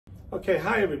Okay,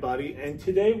 hi everybody, and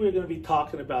today we're going to be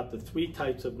talking about the three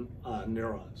types of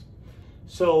neurons.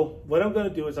 So what I'm going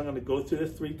to do is I'm going to go through the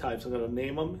three types, I'm going to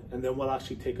name them, and then we'll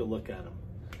actually take a look at them.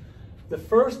 The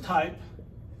first type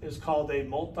is called a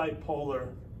multipolar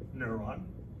neuron.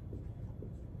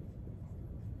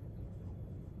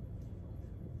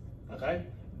 Okay,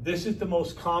 this is the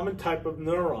most common type of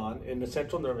neuron in the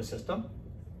central nervous system.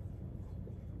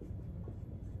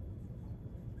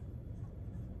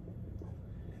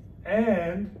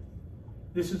 And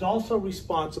this is also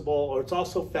responsible, or it's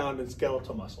also found in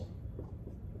skeletal muscle.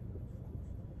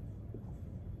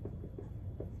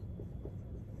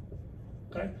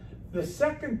 Okay. The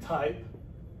second type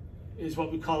is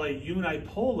what we call a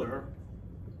unipolar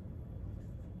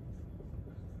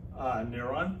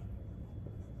neuron.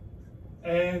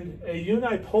 And a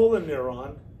unipolar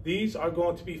neuron, these are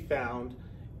going to be found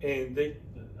in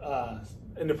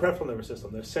the peripheral nervous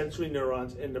system. They're sensory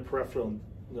neurons in the peripheral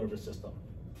nervous system.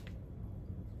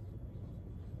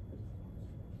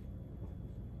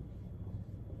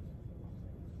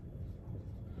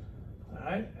 All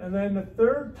right, and then the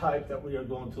third type that we are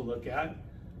going to look at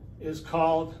is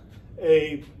called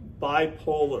a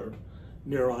bipolar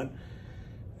neuron.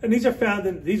 And these are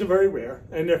very rare,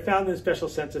 and they're found in special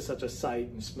senses such as sight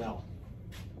and smell.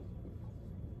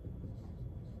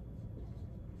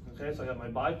 Okay, so I got my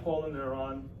bipolar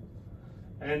neuron,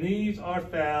 and these are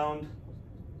found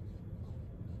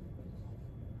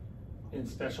in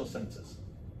special senses.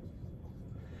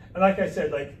 And like I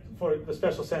said, like for the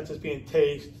special senses being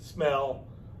taste, smell,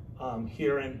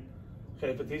 hearing,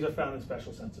 okay, but these are found in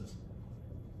special senses.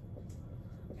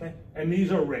 Okay, and these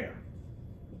are rare.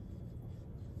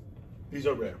 These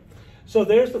are rare. So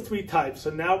there's the three types. So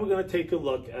now we're going to take a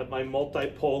look at my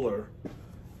multipolar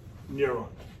neuron.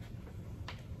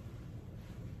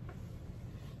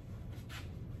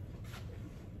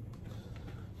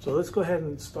 So let's go ahead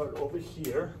and start over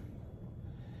here.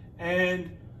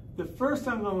 And the first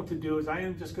thing I'm going to do is I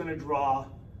am just going to draw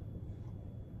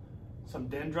some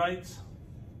dendrites.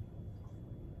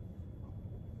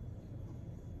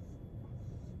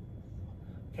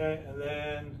 Okay, and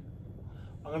then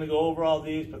I'm going to go over all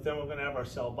these, but then we're going to have our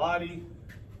cell body.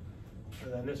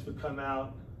 And then this would come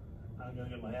out. I'm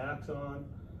going to get my axon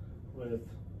with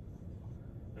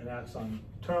an axon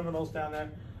terminals down there.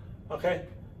 Okay,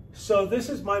 so this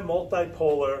is my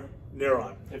multipolar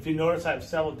neuron. If you notice, I have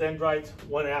several dendrites,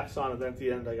 one axon, and then at the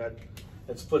end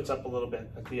it splits up a little bit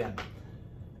at the end.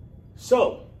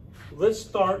 So let's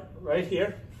start right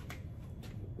here.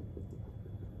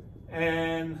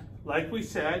 And like we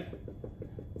said,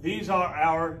 these are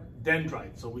our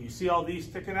dendrites. So when you see all these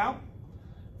sticking out,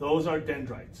 those are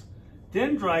dendrites.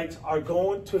 Dendrites are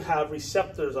going to have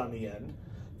receptors on the end.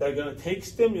 They're going to take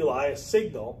stimuli, a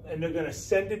signal, and they're going to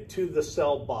send it to the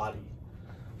cell body.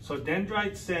 So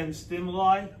dendrites send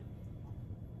stimuli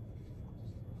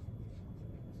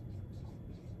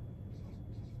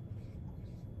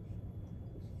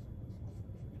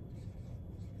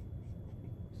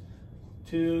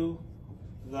to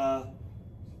the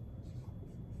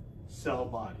cell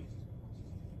body.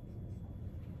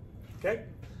 Okay?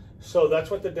 So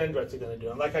that's what the dendrites are going to do.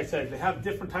 And like I said, they have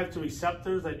different types of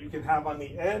receptors that you can have on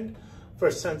the end for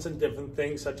sensing different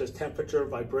things such as temperature,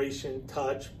 vibration,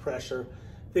 touch, pressure,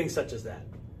 things such as that.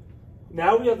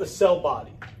 Now we have the cell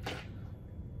body.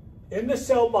 In the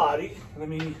cell body,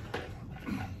 okay,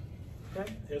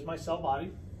 here's my cell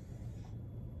body.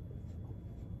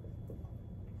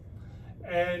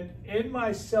 And in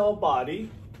my cell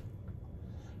body,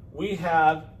 we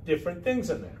have different things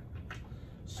in there.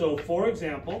 So for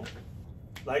example,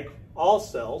 like all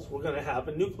cells, we're going to have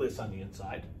a nucleus on the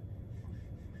inside.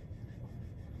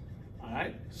 All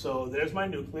right, so there's my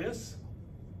nucleus.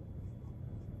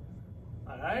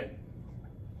 All right,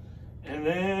 and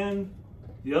then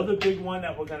the other big one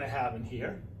that we're going to have in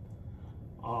here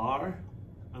are,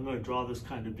 I'm going to draw this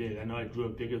kind of big. I know I drew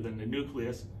it bigger than the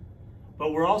nucleus,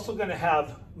 but we're also going to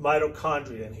have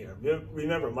mitochondria in here.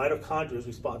 Remember, mitochondria is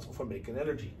responsible for making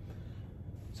energy.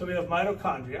 So we have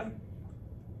mitochondria.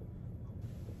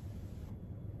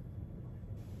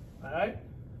 All right,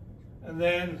 and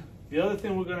then the other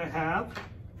thing we're going to have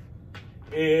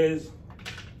is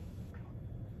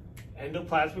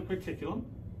endoplasmic reticulum.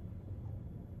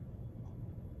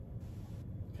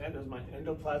 Okay, there's my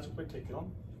endoplasmic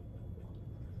reticulum.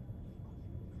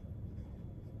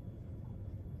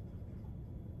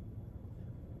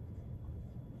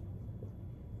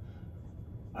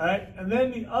 All right, and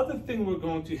then the other thing we're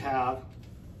going to have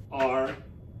are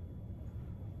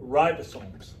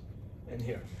ribosomes in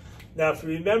here. Now, if you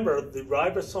remember, the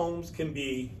ribosomes can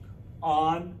be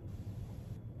on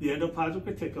the endoplasmic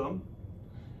reticulum,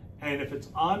 And if it's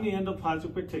on the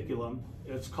endoplasmic reticulum,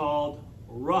 it's called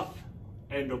rough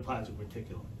endoplasmic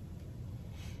reticulum.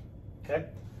 Okay?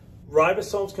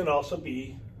 Ribosomes can also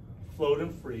be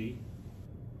floating free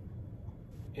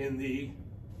in the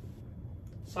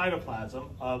cytoplasm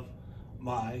of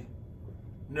my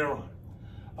neuron.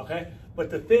 Okay? But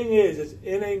the thing is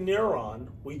in a neuron,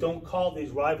 we don't call these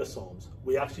ribosomes.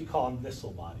 We actually call them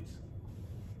missile bodies.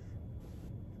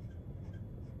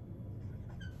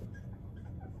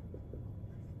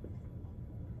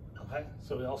 Okay?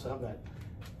 So we also have that.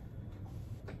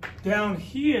 Down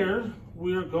here,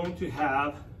 we are going to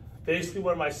have, basically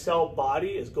where my cell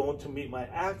body is going to meet my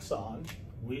axon,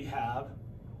 we have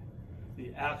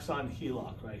the axon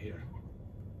helix right here.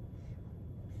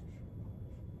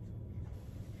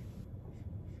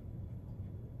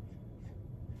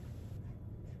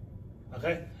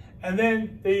 Okay? And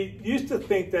then they used to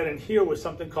think that in here was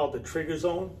something called the trigger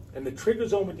zone, and the trigger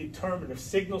zone would determine if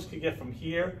signals could get from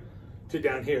here to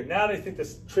down here. Now they think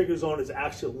this trigger zone is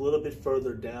actually a little bit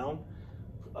further down,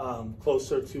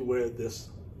 closer to where the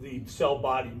cell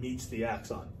body meets the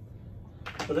axon.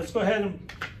 So let's go ahead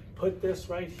and put this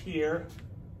right here.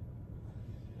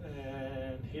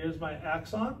 And here's my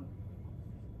axon.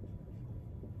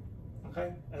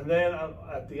 Okay, and then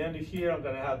at the end of here, I'm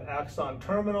going to have axon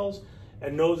terminals,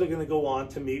 and those are going to go on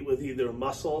to meet with either a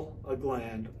muscle, a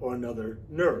gland, or another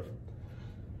nerve.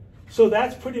 So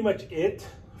that's pretty much it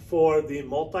for the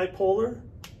multipolar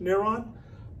neuron.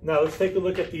 Now let's take a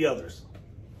look at the others.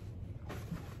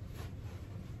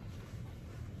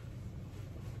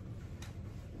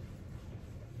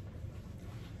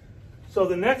 So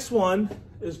the next one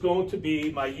is going to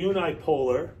be my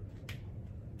unipolar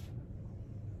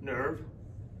nerve.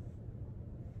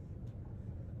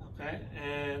 Okay,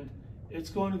 and it's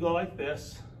going to go like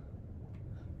this.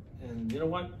 And you know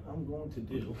what I'm going to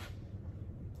do?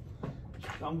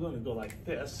 I'm going to go like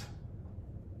this.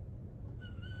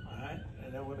 All right,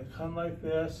 and I'm going to come like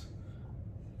this.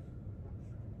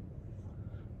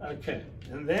 Okay,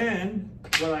 and then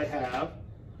what I have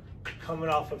coming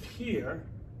off of here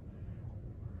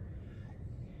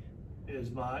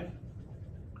is my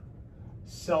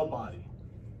cell body.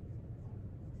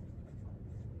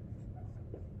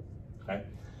 Okay,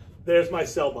 there's my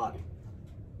cell body.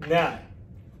 Now,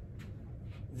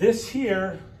 this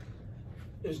here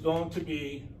is going to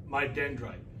be my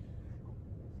dendrite.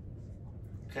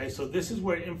 Okay, so this is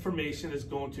where information is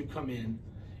going to come in,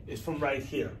 is from right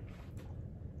here.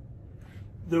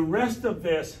 The rest of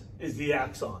this is the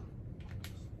axon.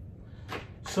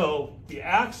 So the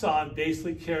axon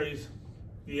basically carries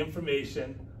the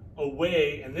information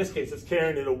away. In this case, it's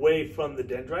carrying it away from the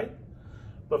dendrite.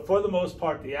 But for the most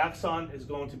part, the axon is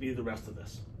going to be the rest of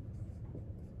this.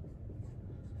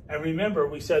 And remember,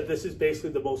 we said this is basically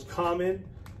the most common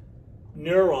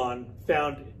neuron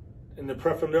found in the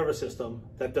peripheral nervous system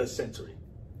that does sensory.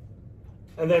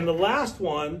 And then the last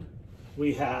one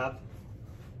we have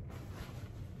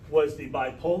was the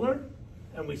bipolar.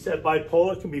 And we said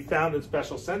bipolar can be found in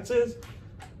special senses.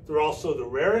 They're also the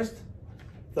rarest.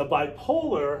 The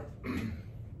bipolar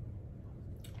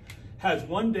has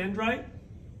one dendrite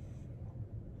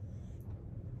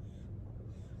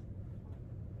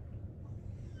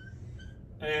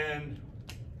and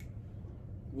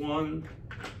one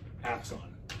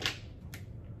axon.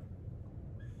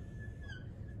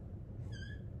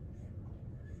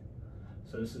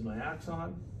 So this is my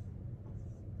axon.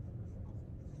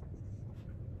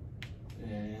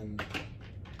 And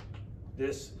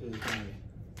this is my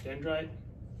dendrite.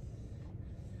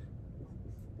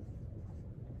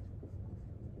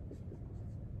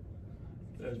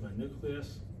 There's my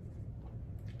nucleus.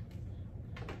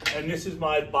 And this is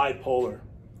my bipolar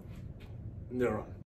neuron.